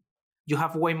 you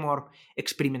have way more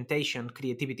experimentation,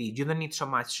 creativity. You don't need so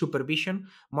much supervision,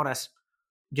 more as,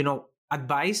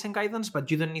 advice and guidance,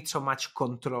 but you don't need so much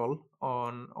control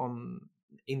on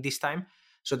in this time.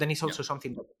 So then it's also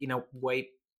something that, in a way,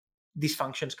 these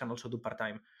functions can also do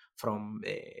part-time from,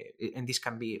 and this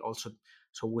can be also,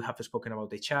 so we have spoken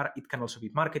about HR, it can also be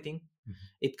marketing,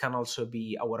 it can also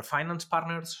be our finance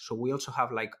partners. So we also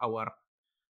have like our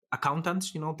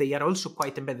accountants, they are also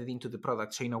quite embedded into the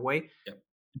product. So in a way,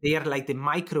 they are like the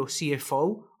micro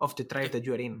CFO of the tribe that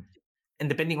you are in. And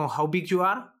depending on how big you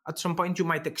are, at some point you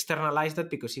might externalize that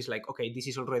because it's like, okay, this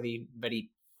is already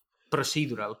very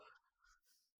procedural.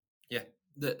 Yeah,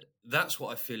 that's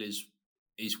what I feel is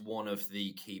one of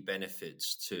the key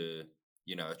benefits to,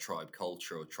 a tribe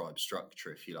culture or tribe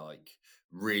structure, if you like,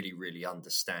 really, really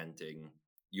understanding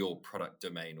your product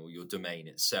domain or your domain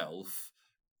itself,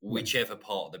 whichever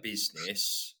part of the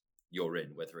business you're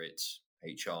in, whether it's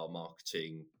HR,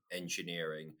 marketing,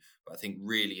 engineering. But I think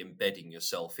really embedding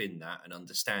yourself in that and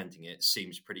understanding it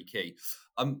seems pretty key.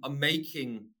 I'm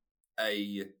making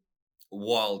a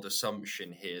wild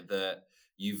assumption here that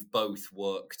you've both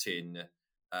worked in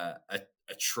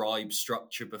a tribe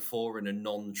structure before and a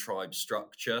non-tribe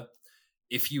structure.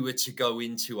 If you were to go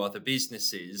into other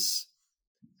businesses,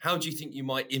 how do you think you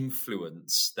might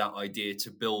influence that idea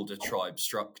to build a tribe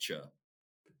structure?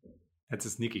 That's a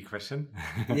sneaky question.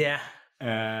 Yeah.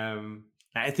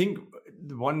 I think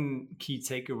one key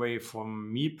takeaway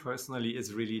from me personally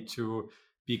is really to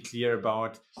be clear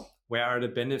about where are the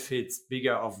benefits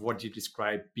bigger of what you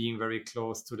described, being very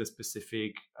close to the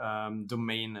specific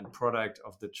domain and product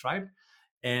of the tribe,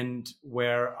 and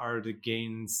where are the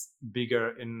gains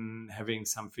bigger in having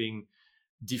something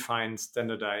defined,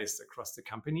 standardized across the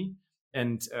company.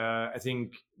 And I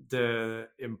think the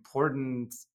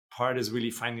important part is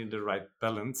really finding the right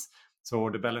balance.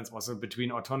 So the balance also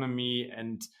between autonomy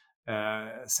and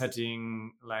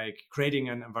setting, like creating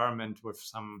an environment with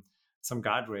some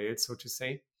guardrails, so to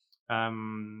say.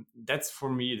 That's for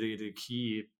me the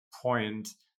key point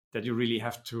that you really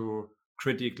have to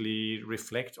critically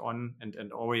reflect on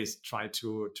and always try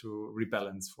to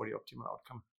rebalance for the optimal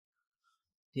outcome.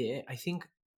 Yeah, I think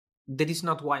there is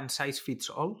not one size fits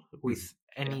all with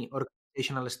any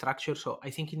organizational structure. So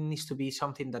I think it needs to be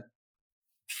something that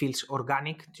feels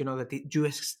organic, that you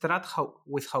extract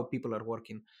with how people are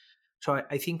working. So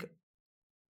I think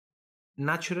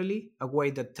naturally a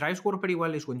way that tribes work very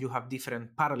well is when you have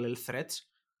different parallel threads,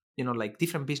 like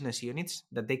different business units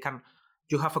that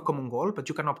you have a common goal, but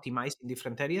you can optimize in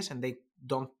different areas and they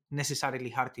don't necessarily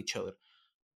hurt each other.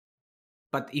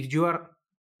 But if you are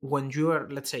when you are,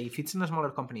 let's say, if it's in a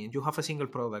smaller company and you have a single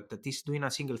product that is doing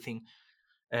a single thing,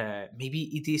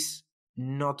 maybe it is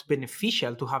not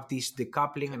beneficial to have this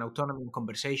decoupling and autonomy and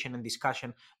conversation and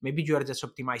discussion. Maybe you are just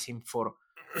optimizing for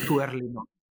too early on.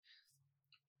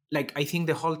 Like, I think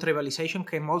the whole tribalization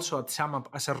came also at SumUp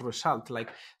as a result. Like,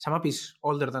 SumUp is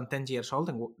older than 10 years old,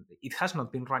 and it has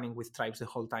not been running with tribes the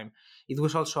whole time. It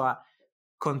was also a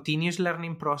continuous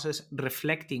learning process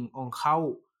reflecting on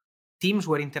how teams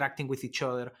were interacting with each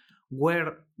other,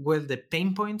 where were the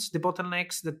pain points, the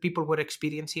bottlenecks that people were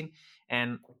experiencing,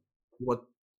 and what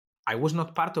I was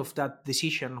not part of that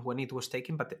decision when it was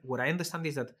taken, but what I understand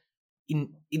is that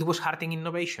it was hurting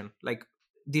innovation. Like,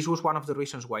 this was one of the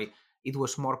reasons why it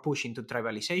was more pushed into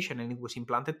tribalization, and it was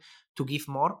implanted to give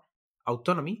more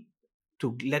autonomy,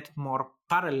 to let more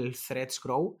parallel threads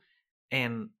grow.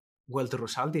 And well, the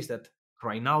result is that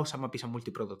right now SumUp is a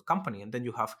multi-product company, and then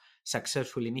you have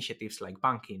successful initiatives like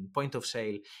banking, point of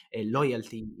sale,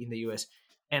 loyalty in the US.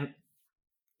 And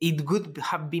it would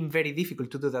have been very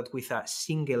difficult to do that with a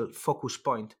single focus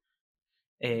point,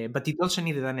 but it also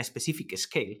needed a specific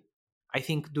scale. I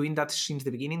think doing that since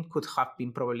the beginning could have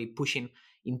been probably pushing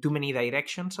in too many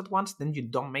directions at once. Then you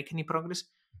don't make any progress.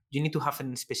 You need to have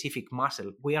a specific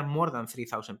muscle. We are more than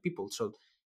 3,000 people, so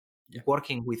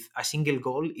working with a single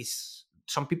goal is,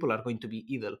 some people are going to be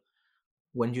idle.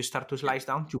 When you start to slice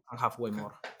down, you can have way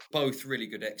more. Both really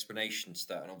good explanations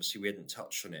to that, and obviously we hadn't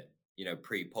touched on it,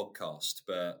 pre-podcast,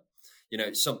 but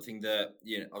it's something that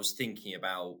I was thinking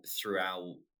about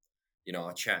throughout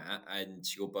our chat, and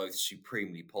you're both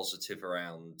supremely positive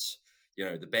around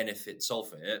the benefits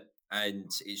of it,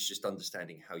 and it's just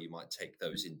understanding how you might take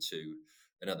those into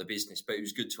another business. But it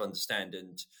was good to understand,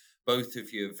 and both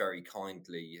of you have very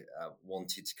kindly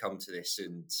wanted to come to this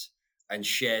and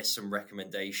share some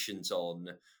recommendations on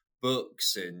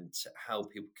books and how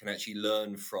people can actually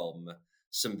learn from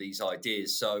some of these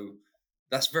ideas. So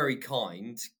that's very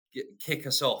kind. Kick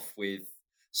us off with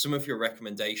some of your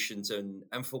recommendations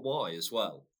and for why as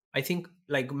well. I think,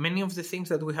 like many of the things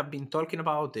that we have been talking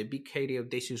about, the big, hairy,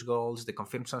 audacious goals, the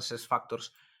confirmed success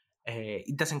factors,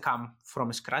 it doesn't come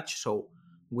from scratch. So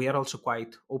we are also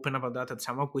quite open about that at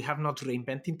SumUp. We have not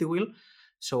reinvented the wheel.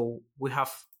 So we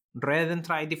have read and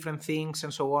tried different things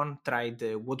and so on, tried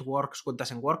what works, what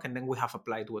doesn't work, and then we have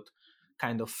applied what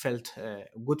kind of felt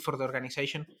good for the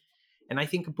organization. And I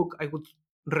think a book I would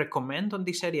recommend on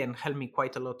this area and help me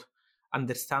quite a lot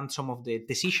understand some of the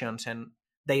decisions and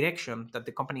direction that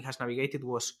the company has navigated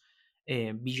was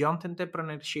Beyond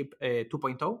Entrepreneurship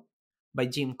 2.0 by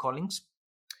Jim Collins.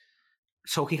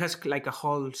 So he has like a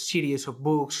whole series of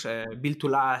books, Built to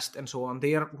Last and so on.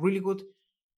 They are really good,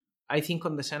 I think,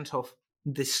 on the sense of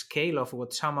the scale of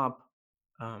what SumUp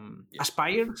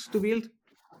aspires to build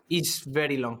is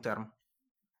very long term.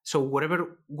 So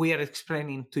whatever we are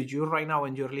explaining to you right now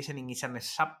and you're listening is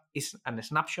a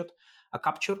snapshot, a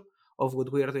capture of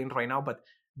what we are doing right now, but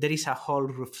there is a whole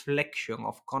reflection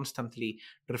of constantly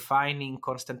refining,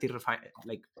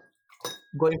 like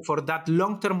going for that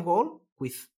long-term goal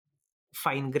with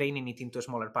fine-graining it into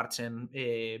smaller parts. And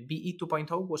BE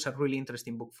 2.0 was a really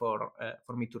interesting book for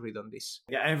me to read on this.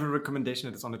 Yeah, I have a recommendation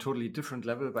that is on a totally different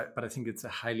level, but I think it's a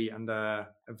highly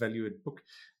undervalued book.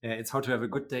 It's How to Have a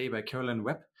Good Day by Carolyn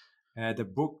Webb. The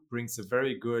book brings a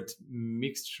very good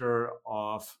mixture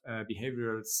of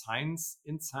behavioral science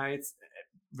insights,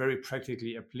 very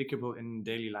practically applicable in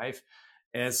daily life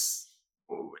as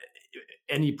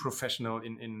any professional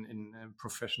in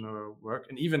professional work,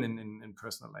 and even in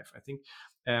personal life. I think,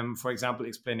 for example,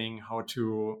 explaining how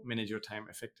to manage your time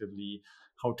effectively,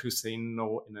 how to say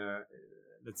no in a,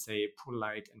 let's say,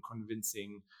 polite and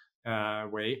convincing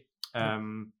way. I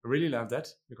really love that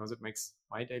because it makes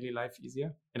my daily life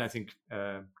easier, and I think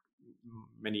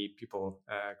many people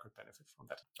could benefit from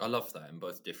that. I love that in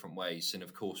both different ways, and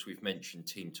of course we've mentioned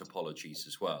team topologies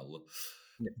as well.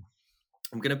 Yeah.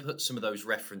 I'm going to put some of those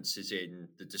references in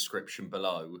the description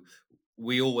below.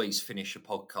 We always finish a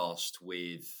podcast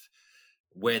with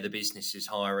where the business is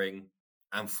hiring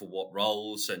and for what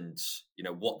roles, and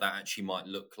what that actually might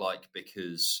look like,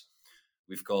 because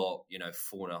we've got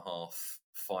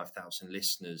 4,500-5,000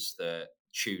 listeners that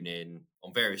tune in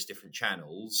on various different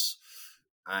channels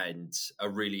and are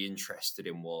really interested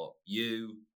in what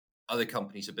other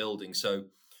companies are building. So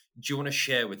do you want to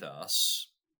share with us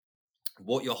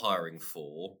what you're hiring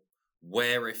for,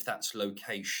 where, if that's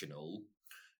locational,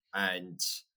 and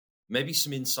maybe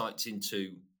some insights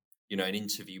into, an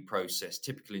interview process,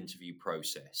 typical interview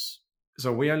process?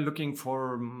 So we are looking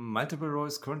for multiple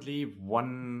roles currently.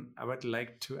 One I would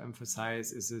like to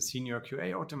emphasize is a senior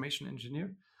QA automation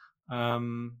engineer.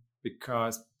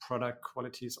 because product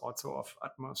quality is also of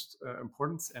utmost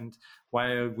importance. And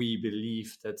while we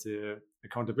believe that the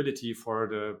accountability for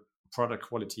the product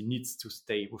quality needs to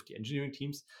stay with the engineering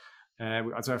teams,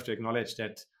 we also have to acknowledge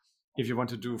that if you want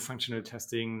to do functional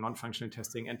testing, non-functional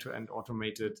testing, end-to-end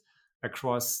automated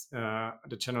across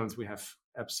the channels, we have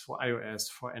apps for iOS,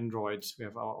 for Android. We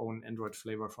have our own Android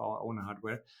flavor for our own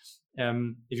hardware.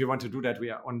 If you want to do that, we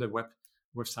are on the web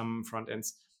with some front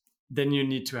ends. Then you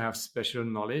need to have special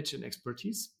knowledge and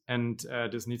expertise. And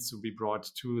this needs to be brought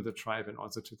to the tribe and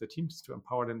also to the teams to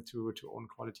empower them to own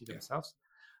quality themselves.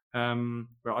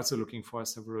 We're also looking for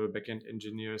several backend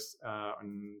engineers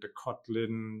on the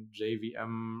Kotlin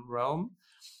JVM realm.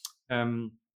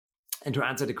 And to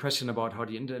answer the question about how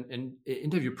the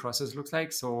interview process looks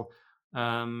like, so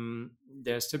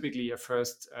there's typically a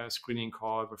first screening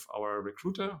call with our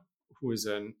recruiter, who is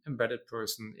an embedded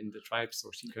person in the tribe,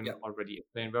 so she can already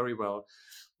explain very well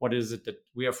what is it that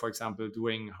we are, for example,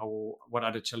 doing, what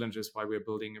are the challenges while we're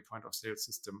building a point of sale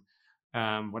system,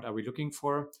 what are we looking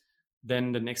for.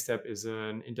 Then the next step is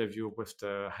an interview with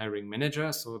the hiring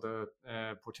manager, so the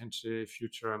potential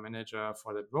future manager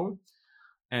for that role.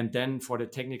 And then for the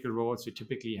technical roles, we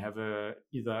typically have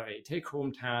either a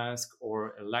take-home task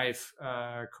or a live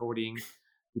coding,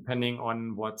 depending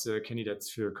on what the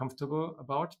candidates feel comfortable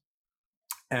about.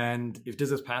 And if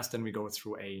this is passed, then we go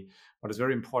through what is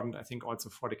very important, I think, also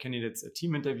for the candidates, a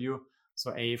team interview.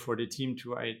 So for the team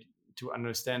to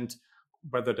understand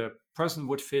whether the person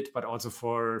would fit, but also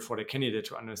for the candidate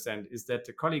to understand, is that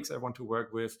the colleagues I want to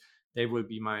work with, they will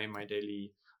be my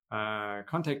daily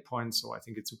contact points. So I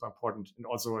think it's super important, and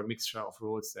also a mixture of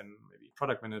roles, and maybe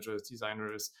product managers,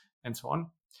 designers, and so on.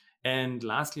 And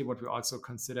lastly, what we also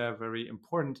consider very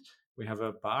important, we have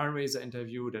a bar raiser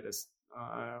interview that is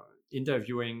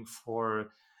interviewing for,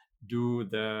 do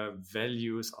the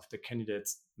values of the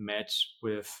candidates match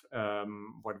with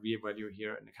what we value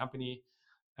here in the company.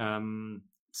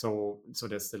 So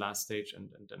that's the last stage, and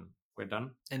then we're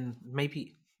done. And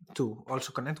maybe to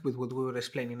also connect with what we were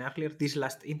explaining earlier, this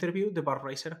last interview, the bar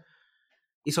raiser,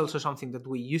 is also something that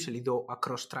we usually do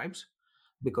across tribes,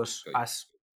 because as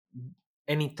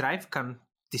any tribe can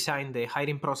design the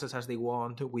hiring process as they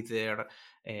want with their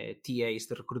TAs,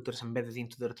 the recruiters embedded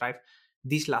into their tribe,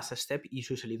 this last step is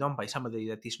usually done by somebody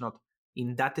that is not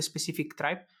in that specific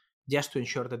tribe, just to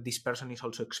ensure that this person is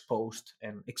also exposed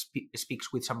and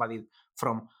speaks with somebody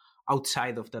from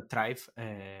outside of the tribe,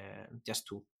 just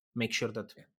to make sure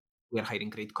that we are hiring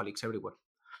great colleagues everywhere.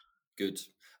 Good.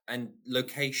 And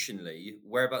locationally,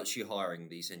 whereabouts are you hiring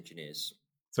these engineers?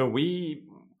 So we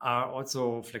are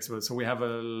also flexible. So we have a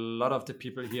lot of the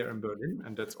people here in Berlin,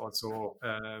 and that's also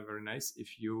very nice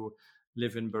if you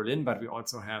live in Berlin. But we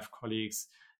also have colleagues,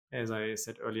 as I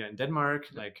said earlier, in Denmark,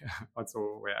 like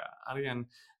also where Adrian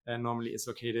normally is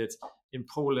located, in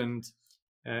Poland,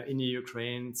 in the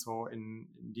Ukraine, so in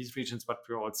these regions. But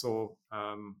we're also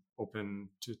open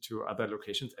to other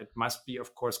locations. It must be,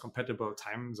 of course, compatible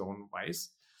time zone wise.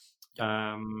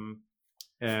 And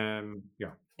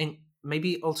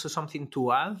maybe also something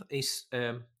to add is,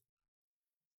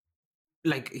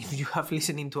 like, if you have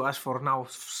listening to us for now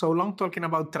so long talking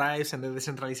about tribes and the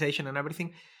decentralization and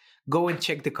everything, go and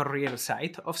check the career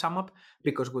site of SumUp,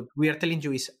 because what we are telling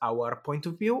you is our point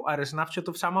of view, our snapshot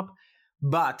of SumUp,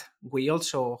 but we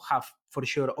also have for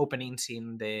sure openings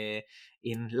in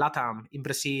LATAM, in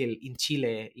Brazil, in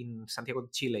Chile, in Santiago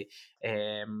de Chile,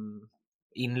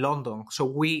 in London. So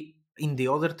we, in the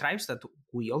other tribes that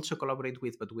we also collaborate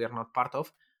with, but we are not part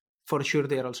of, for sure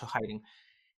they are also hiring.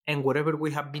 And whatever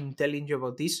we have been telling you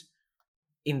about this,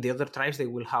 in the other tribes, they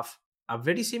will have a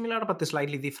very similar but a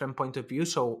slightly different point of view.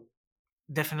 So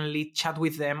definitely chat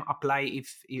with them, apply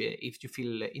if you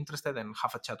feel interested, and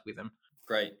have a chat with them.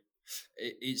 Great.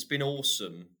 It's been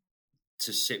awesome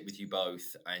to sit with you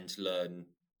both and learn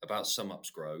about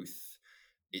SumUp's growth.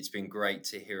 It's been great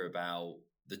to hear about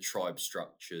the tribe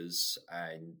structures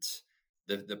and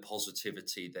the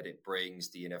positivity that it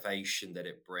brings, the innovation that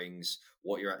it brings,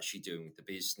 what you're actually doing with the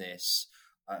business,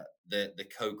 the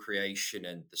co-creation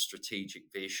and the strategic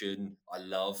vision. I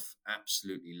love,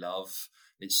 absolutely love.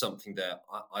 It's something that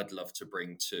I'd love to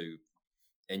bring to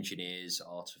Enginears,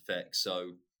 Artifact.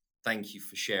 So thank you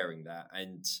for sharing that.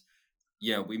 And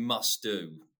we must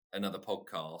do another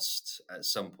podcast at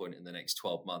some point in the next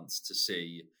 12 months to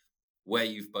see where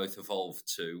you've both evolved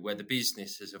to, where the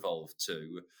business has evolved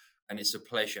to. And it's a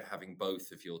pleasure having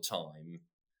both of your time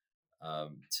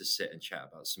to sit and chat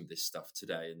about some of this stuff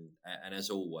today. And as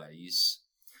always,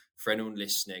 for anyone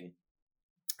listening,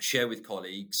 share with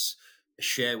colleagues,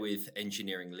 share with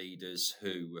engineering leaders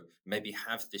who maybe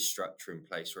have this structure in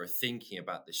place or are thinking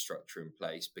about this structure in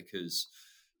place, because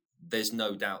there's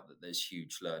no doubt that there's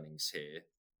huge learnings here.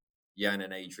 Jan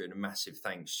and Adrian, a massive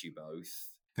thanks to you both.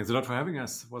 Thanks a lot for having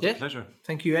us. It was a pleasure.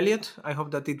 Thank you, Elliot. I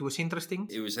hope that it was interesting.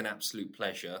 It was an absolute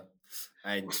pleasure.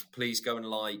 And please go and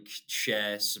like,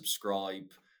 share, subscribe,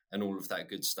 and all of that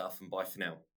good stuff. And bye for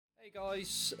now. Hey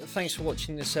guys, thanks for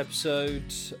watching this episode.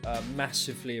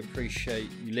 Massively appreciate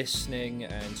you listening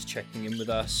and checking in with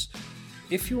us.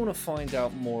 If you want to find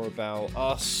out more about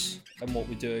us and what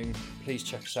we're doing, please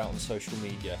check us out on social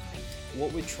media.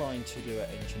 What we're trying to do at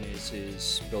Enginears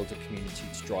is build a community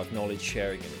to drive knowledge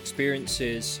sharing and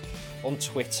experiences. On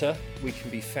Twitter, we can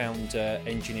be found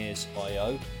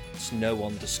Enginears.io. It's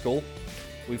no_.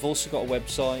 We've also got a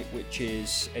website, which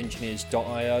is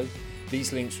enginears.io.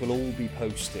 These links will all be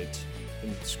posted in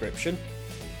the description.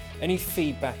 Any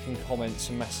feedback and comments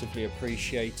are massively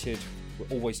appreciated.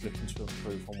 We're always looking to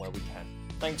improve on where we can.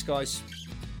 Thanks, guys.